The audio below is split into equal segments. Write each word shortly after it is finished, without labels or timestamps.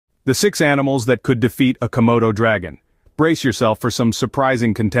The 6 animals that could defeat a Komodo dragon. Brace yourself for some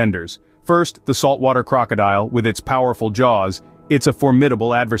surprising contenders. First, the saltwater crocodile, with its powerful jaws, it's a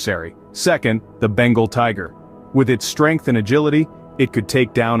formidable adversary. Second, the Bengal tiger. With its strength and agility, it could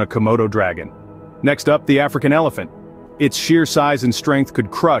take down a Komodo dragon. Next up, the African elephant. Its sheer size and strength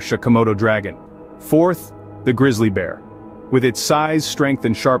could crush a Komodo dragon. Fourth, the grizzly bear. With its size, strength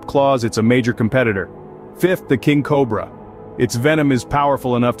and sharp claws, it's a major competitor. Fifth, the king cobra. Its venom is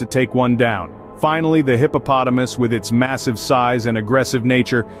powerful enough to take one down. Finally, the hippopotamus, with its massive size and aggressive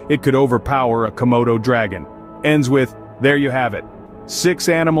nature, it could overpower a Komodo dragon. Ends with, there you have it. 6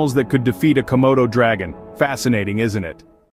 animals that could defeat a Komodo dragon. Fascinating, isn't it?